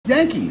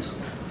Yankees.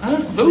 Huh?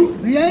 Who?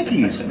 The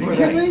Yankees. Are you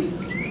kidding me?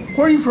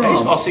 Where are you from?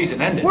 Baseball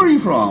season ended. Where are you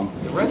from?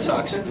 The Red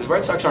Sox. The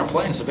Red Sox aren't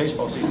playing, so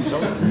baseball season's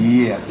over.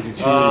 Yeah.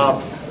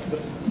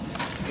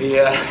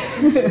 Yeah.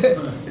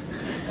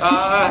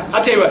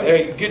 I'll tell you what.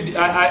 Good.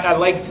 I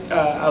like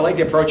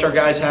the approach our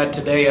guys had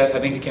today. I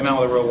think they came out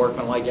with a real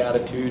workmanlike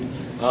attitude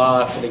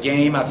for the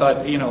game. I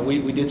thought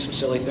we did some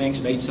silly things,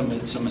 made some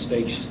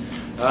mistakes.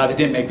 That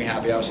didn't make me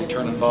happy. Obviously,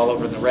 turning the ball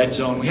over in the red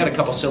zone. We had a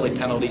couple silly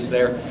penalties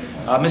there.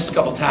 Missed a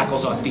couple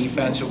tackles on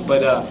defense,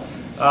 but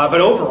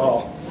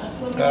overall,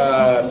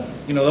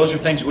 those are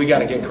things we got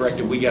to get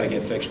corrected. We got to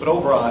get fixed. But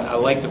overall, I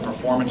like the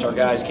performance our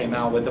guys came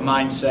out with. The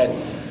mindset.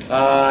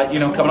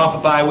 Coming off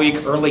a bye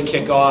week, early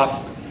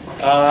kickoff.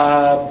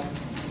 A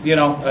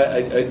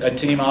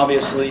team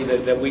obviously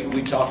that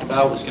we talked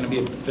about was going to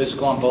be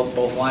physical on both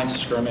lines of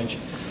scrimmage.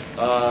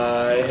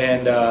 I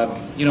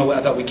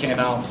thought we came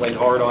out and played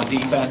hard on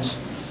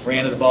defense,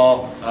 ran to the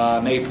ball,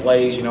 made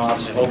plays,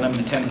 obviously holding them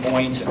to 10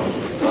 points,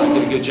 and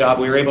did a good job.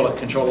 We were able to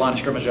control the line of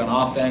scrimmage on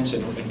offense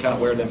and kind of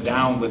wear them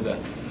down with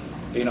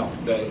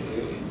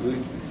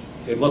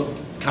they looked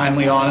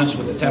kindly on us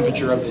with the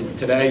temperature of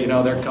today.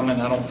 They're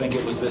coming, I don't think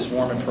it was this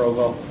warm in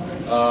Provo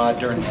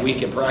during the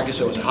week in practice.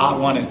 So it was a hot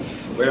one, and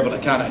we were able to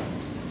kind of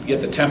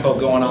get the tempo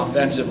going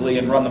offensively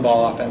and run the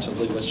ball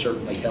offensively, which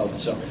certainly helped.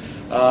 So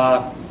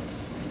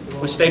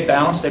we stayed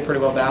balanced, stayed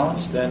pretty well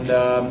balanced, and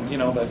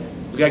but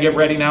we got to get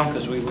ready now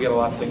because we got a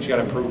lot of things we got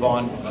to improve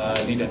on.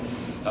 Need to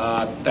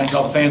thank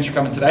all the fans for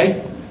coming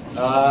today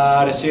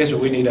to see us.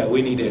 But we need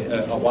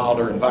a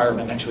wilder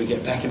environment next week.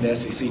 Get back into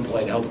SEC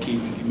play to help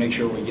make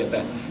sure we get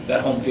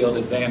that home field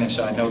advantage.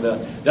 So I know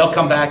they'll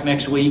come back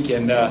next week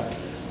and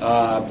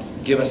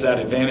give us that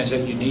advantage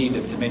that you need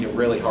to make it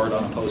really hard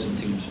on opposing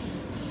teams.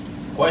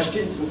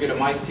 Questions? We'll get a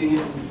mic to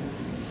you.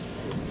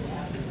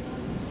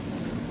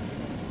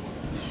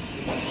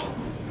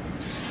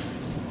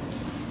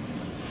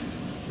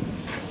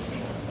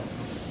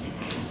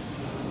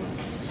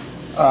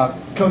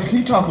 Coach, can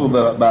you talk a little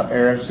bit about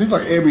Harris? It seems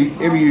like every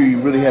year you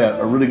really had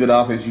a really good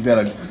offense. You've had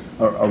a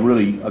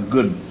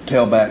good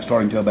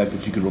starting tailback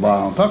that you could rely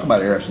on. Talk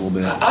about Harris a little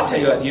bit. I'll tell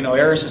you what,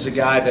 Harris is a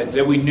guy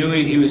that we knew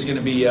he was going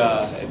to be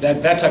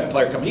that type of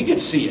player coming. You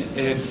could see it.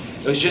 And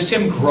it was just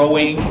him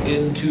growing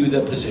into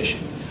the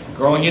position,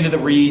 growing into the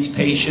reads,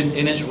 patient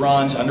in his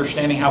runs,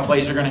 understanding how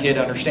plays are going to hit,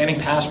 understanding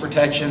pass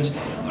protections,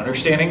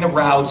 understanding the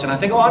routes. And I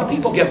think a lot of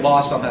people get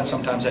lost on that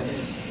sometimes. That,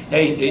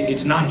 hey,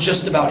 it's not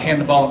just about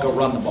hand the ball and go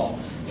run the ball.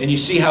 And you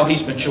see how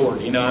he's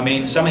matured.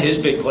 Some of his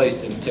big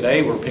plays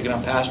today were picking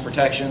up pass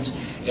protections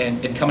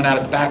and coming out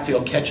of the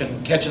backfield,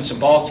 catching some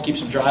balls to keep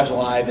some drives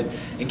alive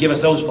and give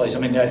us those plays. I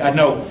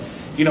know,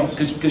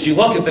 because you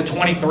look at the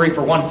 23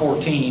 for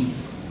 114,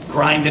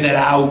 grinding it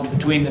out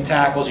between the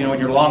tackles, and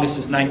your longest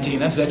is 19.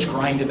 That's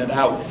grinding it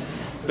out.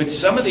 But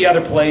some of the other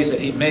plays that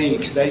he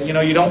makes that, you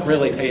don't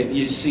really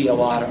you see a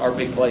lot are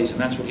big plays, and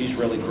that's what he's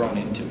really grown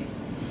into.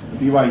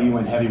 BYU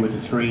went heavy with the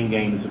screen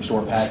game and some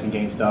short passing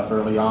game stuff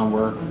early on.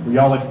 Were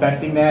y'all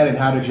expecting that, and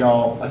how did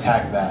y'all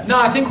attack that? No,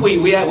 I think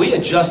we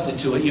adjusted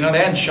to it. They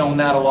hadn't shown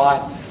that a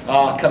lot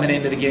coming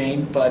into the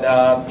game, but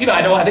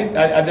I think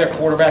their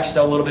quarterback's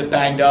still a little bit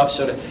banged up,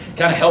 so to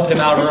kind of help him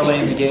out early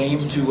in the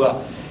game to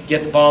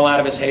get the ball out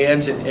of his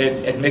hands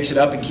and mix it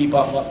up and keep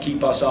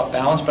us off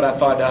balance. But I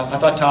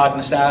thought Todd and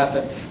the staff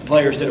and the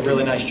players did a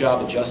really nice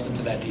job adjusting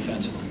to that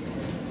defensively.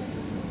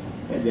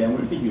 Hey Dan, what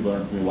do you think you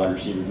learned from your wide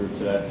receiver group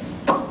today?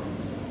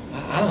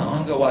 I don't know.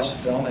 I'll go watch the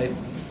film. They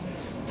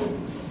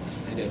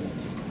did.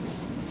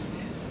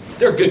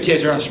 They're good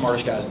kids. They're not the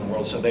smartest guys in the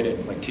world, so they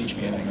didn't teach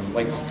me anything,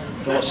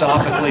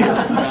 philosophically or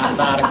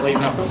mathematically.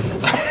 No.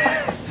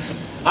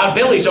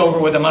 Billy's over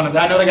with them.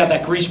 I know they got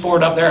that grease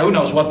board up there. Who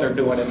knows what they're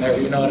doing in there?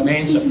 You know what I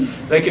mean? So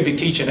they could be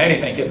teaching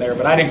anything in there,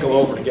 but I didn't go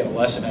over to get a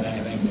lesson in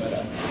anything. But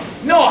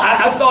no,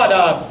 I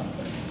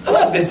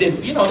thought they did.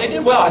 They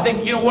did well. I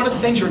think one of the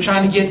things we're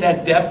trying to get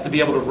that depth to be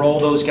able to roll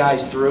those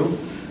guys through.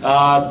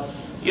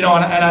 And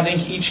I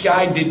think each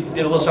guy did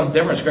a little something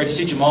different. It's great to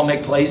see Jamal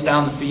make plays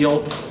down the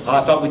field.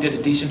 I thought we did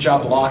a decent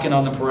job blocking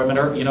on the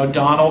perimeter.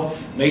 Donald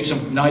made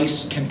some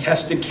nice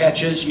contested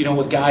catches,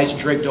 with guys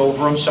draped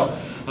over him. So,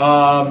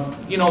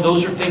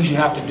 those are things you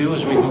have to do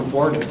as we move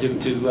forward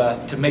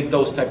to make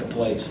those type of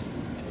plays.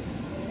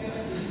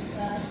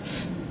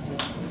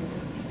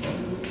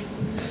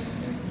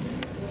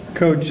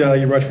 Coach,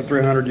 you rushed for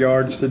 300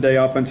 yards today.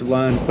 Offensive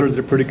line clearly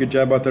did a pretty good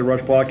job out there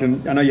rush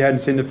blocking. I know you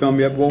hadn't seen the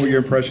film yet. What were your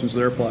impressions of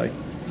their play?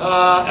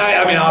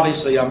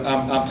 Obviously,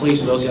 I'm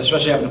pleased with those guys,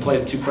 especially having to play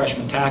the two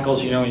freshman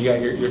tackles. You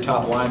got your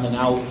top lineman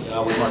out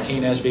with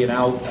Martinez being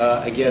out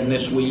again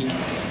this week.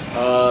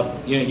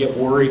 You get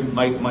worried.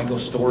 Michael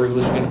Story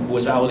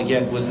was out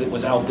again.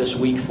 Was out this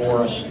week for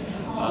us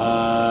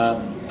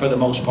for the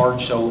most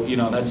part. So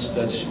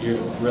that's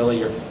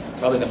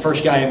probably the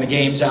first guy in the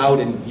game's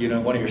out, and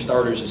one of your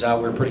starters is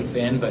out. We're pretty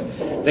thin, but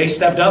they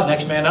stepped up.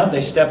 Next man up.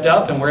 They stepped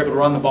up, and we're able to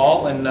run the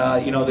ball. And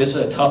this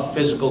is a tough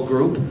physical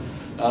group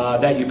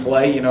that you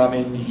play. You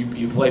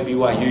play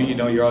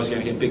BYU. You're always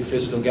going to get big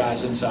physical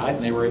guys inside,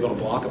 and they were able to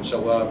block them.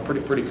 So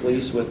pretty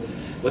pleased with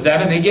with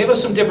them, and they gave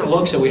us some different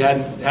looks that we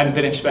hadn't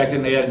been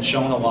expecting. They hadn't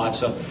shown a lot,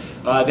 so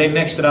they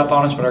mixed it up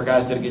on us, but our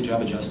guys did a good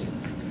job adjusting.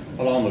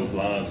 Well, along those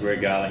lines,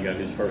 Greg Geiling got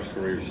his first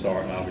career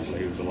start, and obviously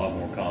he was a lot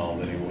more calm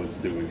than he was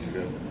 2 weeks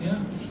ago. Yeah.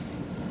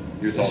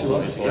 Your thoughts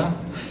on this one? Yeah.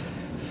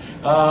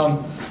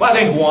 Well, I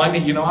think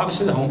one, you know,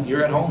 obviously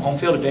you're at home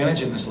field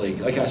advantage in this league.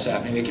 Like I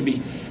said, I mean, it can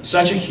be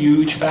such a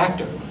huge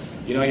factor.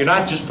 You know,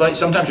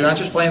 sometimes you're not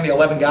just playing the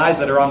 11 guys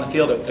that are on the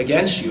field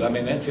against you. I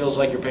mean, it feels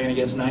like you're playing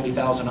against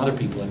 90,000 other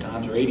people at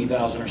times, or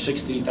 80,000 or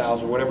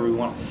 60,000 or whatever we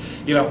want.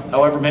 You know,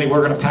 however many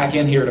we're going to pack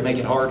in here to make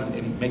it hard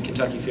and make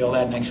Kentucky feel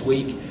that next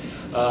week.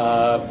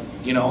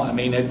 You know, I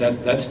mean,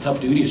 that's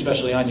tough duty,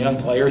 especially on young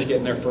players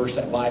getting their first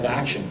at live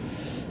action.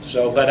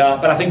 So, but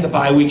I think the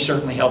bye week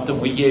certainly helped him.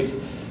 We gave,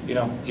 you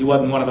know, he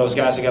wasn't one of those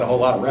guys that got a whole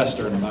lot of rest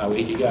during the bye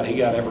week. He got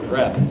every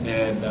rep,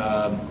 and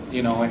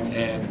you know,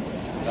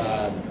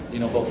 you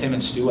know, both him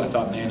and Stu, I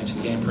thought, managed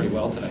the game pretty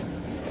well today.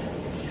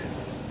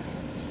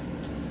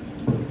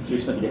 Do you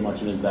expect to get much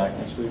of his back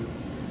next week?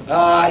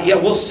 Yeah,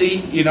 we'll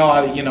see. You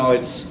know,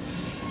 it's,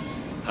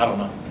 I don't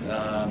know.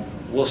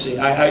 We'll see.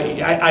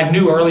 I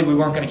knew early we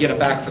weren't going to get it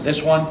back for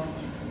this one.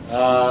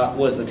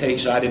 Was the take,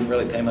 so I didn't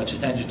really pay much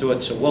attention to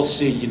it. So we'll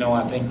see. You know,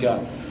 I think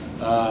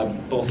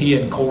both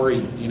he and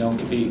Corey, you know,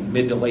 could be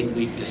mid to late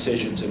week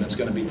decisions, and it's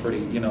going to be pretty.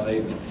 You know,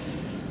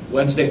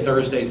 Wednesday,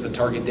 Thursday is the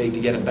target date to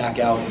get him back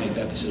out and make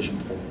that decision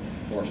for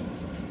us.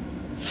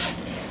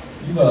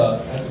 You've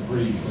had some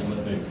pretty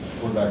prolific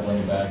quarterback,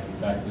 running back,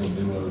 backfield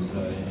duos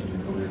in your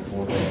career at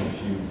Florida and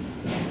LSU.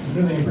 Is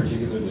there anything in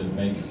particular that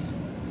makes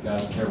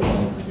guys pair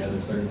well together?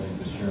 Certainly,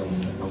 Fitzgerald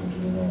and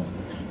Williams are wrong.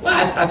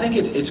 Well, I think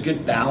it's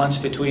good balance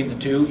between the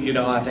two. You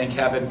know, I think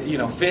having, you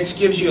know, Fitz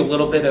gives you a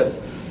little bit of,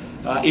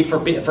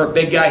 for a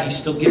big guy, he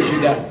still gives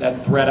you that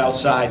threat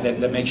outside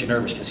that makes you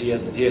nervous because he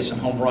has some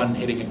home run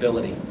hitting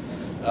ability.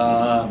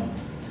 And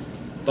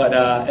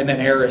then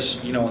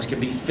Harris, you know, can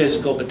be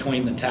physical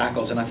between the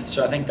tackles, and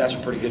so I think that's a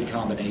pretty good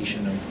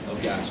combination of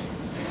guys.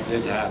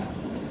 Good to have.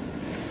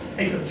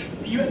 Hey, Coach,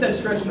 you had that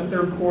stretch in the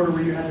third quarter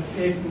where you had the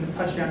pick and the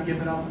touchdown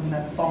given up and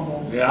that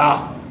fumble.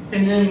 Yeah.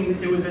 And then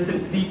it was as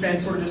if the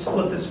defense sort of just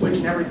flipped the switch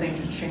and everything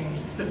just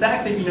changed. The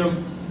fact that, you know,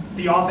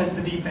 the offense,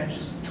 the defense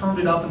just turned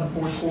it up in the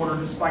fourth quarter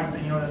despite the,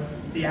 you know,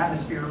 the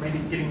atmosphere maybe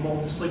getting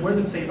lulled to sleep. What does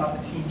it say about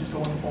the team just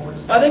going forward?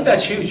 I think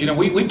that's huge. You know,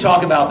 we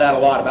talk about that a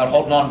lot, about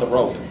holding on to the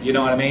rope. You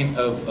know what I mean?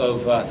 Of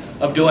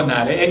doing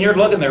that. And you're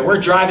looking there. We're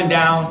driving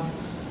down,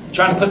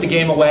 trying to put the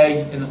game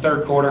away in the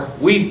third quarter.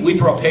 We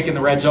throw a pick in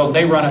the red zone.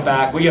 They run it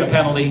back. We get a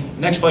penalty.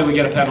 Next play, we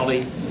get a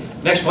penalty.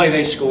 Next play,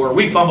 they score.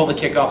 We fumble the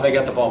kickoff. They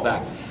get the ball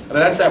back. I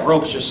mean, that's that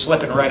rope's just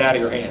slipping right out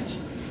of your hands.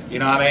 You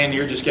know what I mean?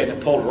 You're just getting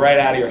it pulled right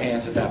out of your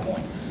hands at that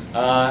point.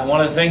 One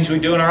of the things we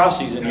do in our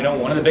offseason, you know,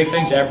 one of the big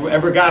things,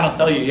 every guy will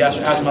tell you, you ask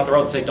them about the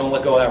rope, say, don't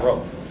let go of that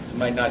rope.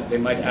 They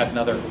might add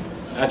another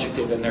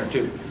adjective in there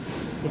too,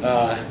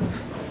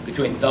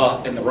 between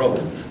the and the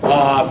rope,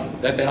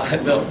 that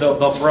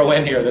they'll throw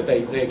in here that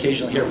they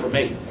occasionally hear from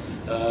me,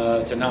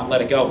 to not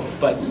let it go.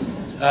 But,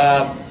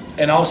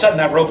 and all of a sudden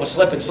that rope was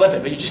slipping,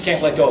 but you just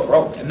can't let go of the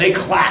rope. And they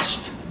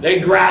grasped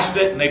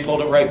it, and they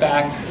pulled it right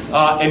back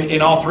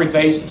in all three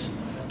phases.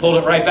 Pulled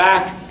it right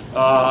back.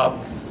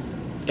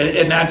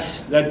 And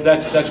that's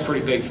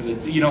pretty big for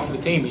the, you know, for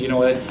the team. You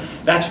know,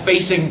 that's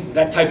facing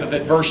that type of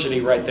adversity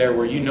right there,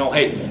 where you know,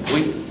 hey,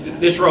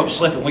 this rope's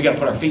slipping. We got to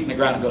put our feet in the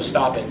ground and go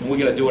stop it, and we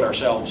got to do it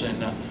ourselves.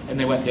 And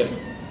they went and did it.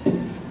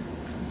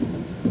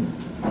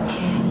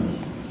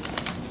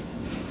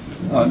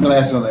 I'm going to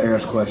ask another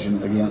Harris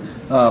question again.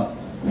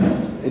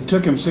 It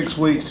took him 6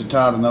 weeks to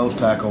tie the nose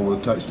tackle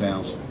with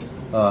touchdowns.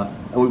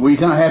 Were you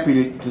kind of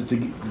happy to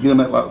get him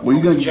that? Were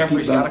you going to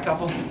Jeffrey's got a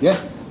couple. Yeah.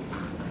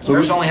 So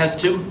Harris only has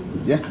 2.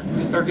 Yeah.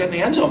 They're getting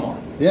the end zone more.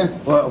 Yeah.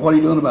 Well, what are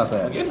you doing about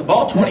that? Getting the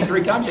ball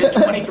 23 times. He had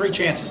 23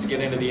 chances to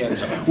get into the end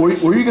zone. Were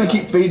you going to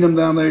keep feeding him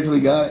down there until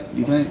he got it?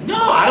 You think? No,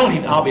 I don't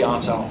even. I'll be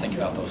honest. I don't think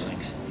about those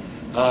things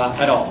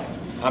at all.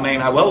 I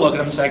mean, I will look at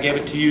him and say, I gave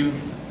it to you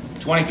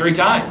 23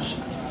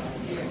 times.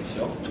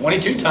 So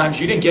 22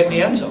 times you didn't get in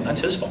the end zone.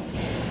 That's his fault.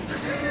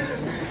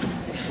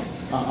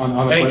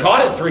 And he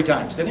caught it 3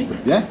 times, didn't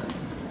he? Yeah.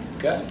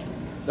 Okay.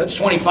 That's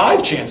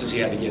 25 chances he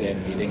had to get in.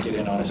 He didn't get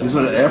in on his own. Is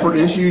it an effort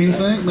issue, you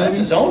think, maybe? That's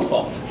his own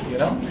fault, you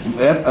know?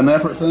 An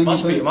effort thing?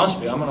 Must be.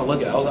 I'm going to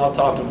look at it. I'll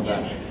talk to him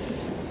about it.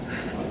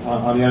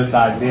 On the other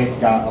side, Nick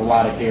got a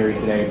lot of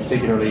carries today,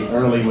 particularly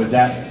early. Was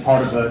that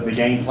part of the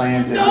game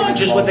plan? No,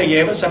 just what they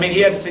gave us. I mean,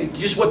 he had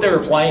just what they were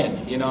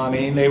playing. You know, I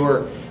mean, they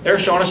were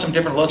showing us some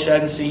different looks I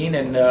hadn't seen,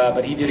 and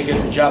but he did a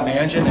good job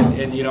managing,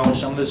 and you know,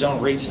 some of the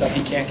zone read stuff,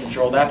 he can't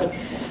control that. But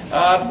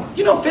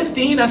you know,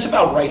 15, that's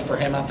about right for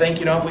him. I think,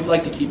 you know, if we'd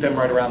like to keep him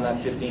right around that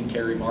 15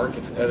 carry mark.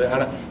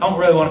 I don't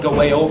really want to go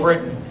way over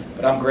it,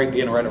 but I'm great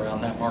being right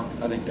around that mark.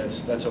 I think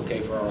that's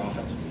okay for our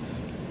offense.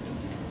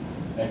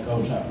 Hey,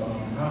 Coach,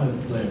 how does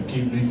the player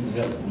keep these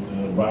help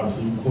with the wide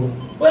receiver core?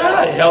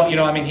 Well, it helped. You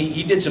know, I mean,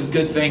 he did some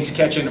good things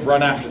catching the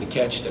run after the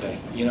catch today.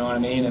 You know what I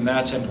mean? And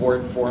that's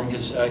important for him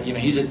because, you know,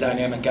 he's a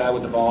dynamic guy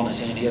with the ball in his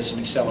hand. He has some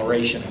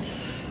acceleration.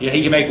 You know,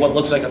 he can make what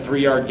looks like a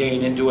 3-yard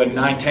gain into a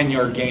 9-10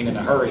 yard gain in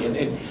a hurry. And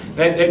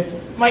that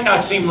might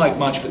not seem like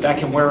much, but that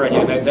can wear on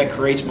you. That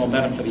creates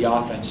momentum for the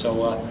offense. So,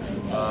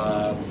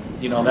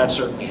 you know, that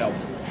certainly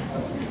helped.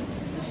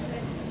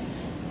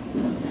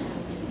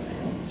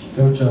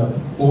 Coach,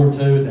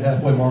 4-2 at the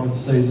halfway mark of the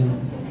season.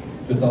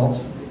 Good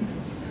thoughts?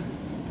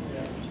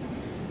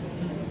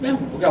 Yeah,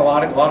 we've got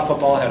a lot of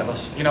football ahead of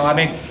us. You know, I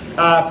mean,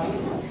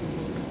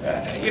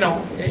 you know,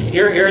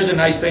 here's a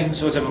nice thing.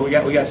 So we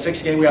got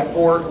 6 games. We got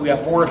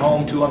four at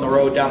home, 2 on the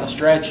road down the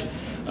stretch.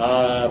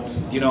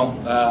 You know,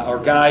 our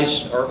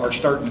guys are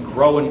starting to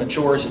grow and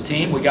mature as a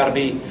team. We got to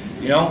be,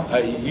 you know,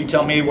 you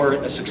tell me where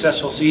a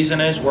successful season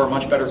is. We're a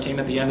much better team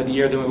at the end of the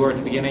year than we were at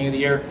the beginning of the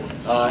year.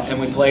 And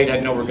we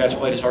had no regrets,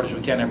 played as hard as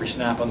we can every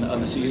snap on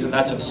the season.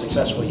 That's a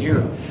successful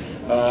year.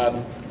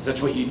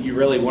 That's what you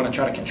really want to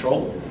try to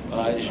control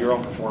is your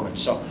own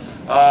performance. So,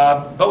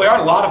 but we are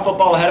a lot of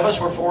football ahead of us.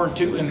 We're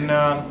 4-2, and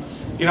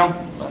you know,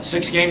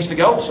 6 games to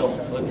go. So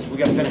we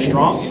got to finish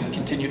strong and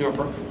continue to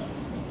improve.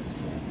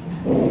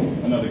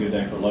 Another good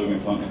day for Logan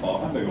punting the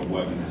ball. How big a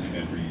weapon has he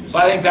been for you?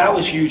 But I think that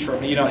was huge for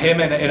me. You know,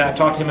 him and I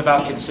talked to him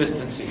about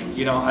consistency.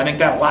 You know, I think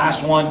that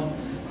last one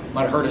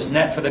might have hurt his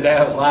net for the day.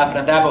 I was laughing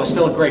at that, but it was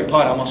still a great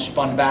punt. Almost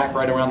spun back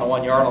right around the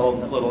 1 yard, a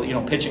little you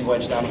know, pitching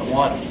wedge down to the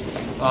 1.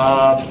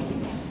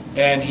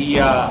 And he,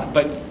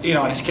 but you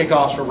know, and his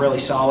kickoffs were really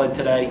solid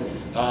today.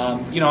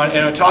 You know,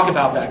 and I talk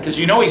about that because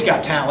you know he's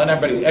got talent.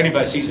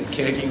 Anybody sees him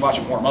kick, you can watch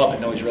him warm up and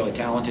know he's really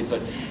talented.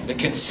 But the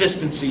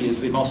consistency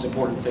is the most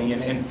important thing,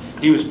 and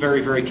he was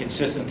very, very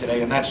consistent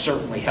today, and that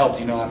certainly helped.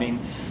 You know, I mean,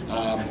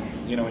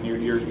 you know, when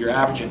you're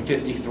averaging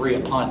 53 a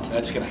punt,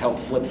 that's going to help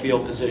flip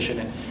field position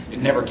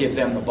and never give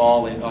them the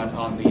ball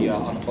on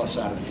the plus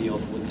side of the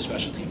field with the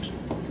special teams.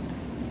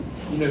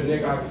 You know,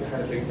 Nick obviously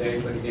had a big day,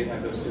 but he did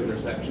have those 2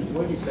 interceptions.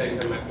 What did you say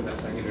to him after that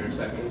second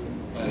interception?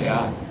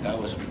 Yeah, that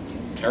was a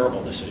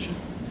terrible decision.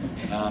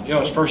 You know, it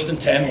was 1st and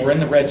 10. We're in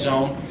the red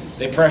zone.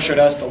 They pressured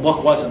us. The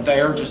look wasn't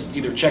there. Just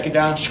either check it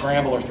down,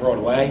 scramble, or throw it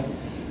away.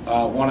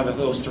 One of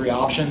those 3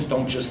 options.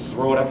 Don't just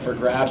throw it up for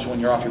grabs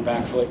when you're off your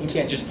back foot. You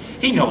can't just.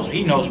 He knows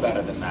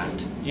better than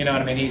that. You know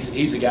what I mean?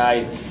 He's a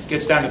guy who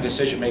gets down to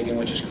decision making,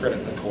 which is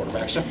critical to the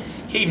quarterback. So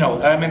he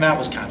knows. I mean, that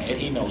was kind of it.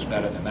 He knows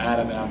better than that.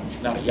 I mean, I'm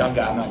not a young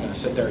guy. I'm not going to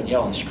sit there and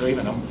yell and scream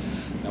at him.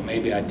 You know,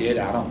 maybe I did.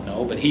 I don't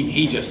know. But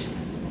he just,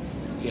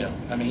 you know,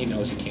 I mean, he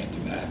knows he can't do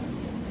that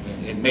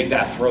and make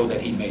that throw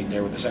that he made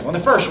there with the second one. The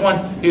first one,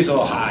 he was a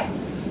little high.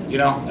 You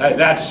know,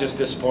 that's just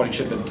disappointing.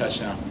 Should have been a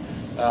touchdown.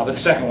 But the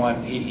second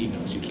one, he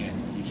knows you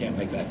can't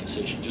make that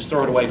decision. Just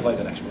throw it away, play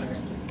the next play.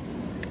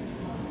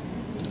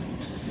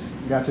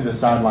 You got to the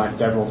sideline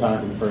several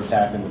times in the first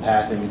half in the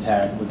passing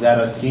attack. Was that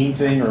a scheme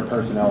thing or a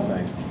personnel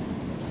thing?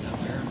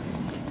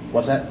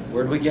 What's that?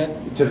 Where'd we get?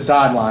 To the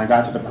sideline,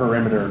 got to the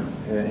perimeter.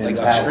 Like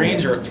on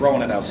screens or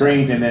throwing it outside?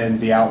 Screens and then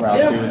the out route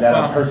too. Is that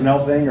a personnel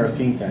thing or a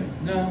scheme thing?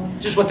 No,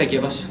 just what they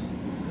give us.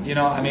 You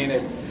know, I mean,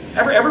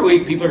 every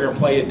week people are going to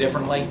play it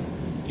differently.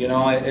 You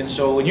know, and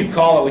so when you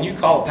call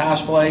a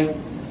pass play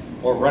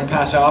or run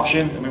pass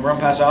option, I mean, run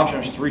pass option,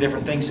 there's 3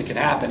 different things that could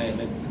happen, and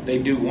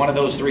they do one of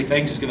those 3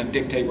 things is going to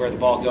dictate where the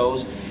ball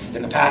goes.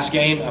 In the pass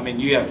game, I mean,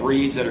 you have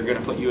reads that are going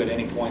to put you at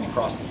any point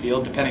across the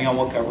field, depending on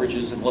what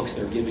coverages and looks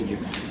they're giving you.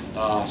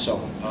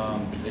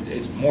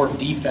 It's more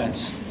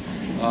defense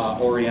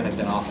oriented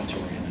than offense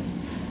oriented.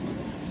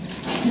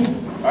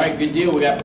 All right, good deal. We got